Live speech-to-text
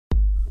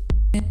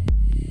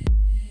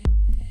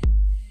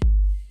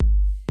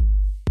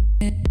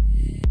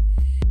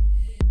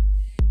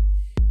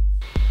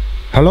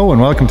Hello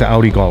and welcome to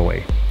Audi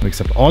Galway. We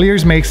accept all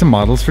years, makes and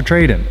models for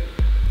trade-in.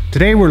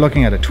 Today we're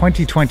looking at a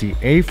 2020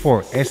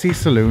 A4 SE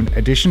Saloon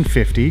Edition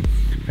 50,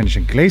 finished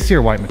in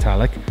glacier white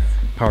metallic,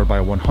 powered by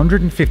a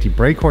 150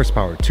 brake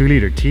horsepower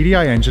 2-litre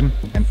TDI engine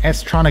and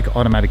S-tronic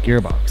automatic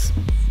gearbox.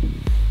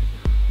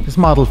 This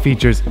model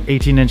features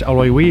 18-inch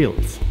alloy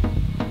wheels,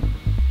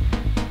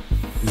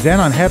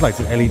 xenon headlights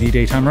with LED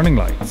daytime running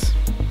lights,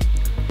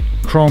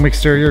 chrome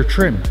exterior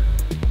trim,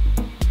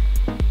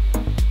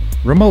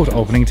 remote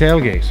opening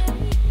tailgate,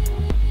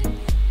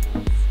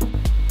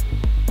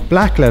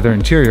 black leather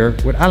interior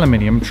with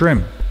aluminium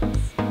trim,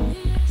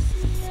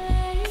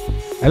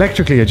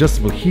 electrically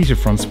adjustable heated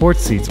front sports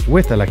seats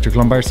with electric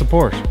lumbar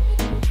support,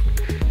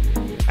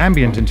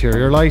 ambient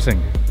interior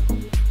lighting,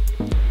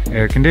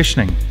 air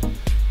conditioning,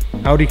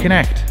 Audi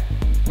Connect,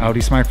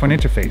 Audi smartphone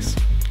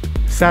interface,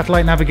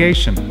 satellite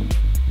navigation,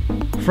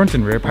 front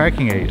and rear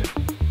parking aid,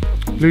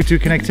 Bluetooth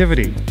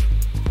connectivity,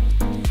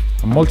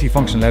 a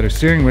multifunction leather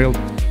steering wheel,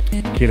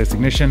 keyless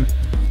ignition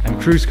and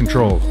cruise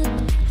control.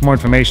 For more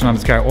information on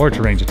this car or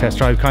to arrange a test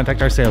drive,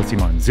 contact our sales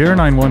team on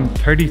 091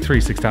 33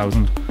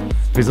 6000,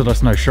 visit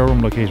us in our showroom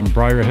located in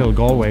Briar Hill,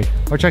 Galway,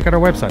 or check out our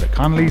website at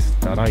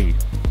connellys.ie.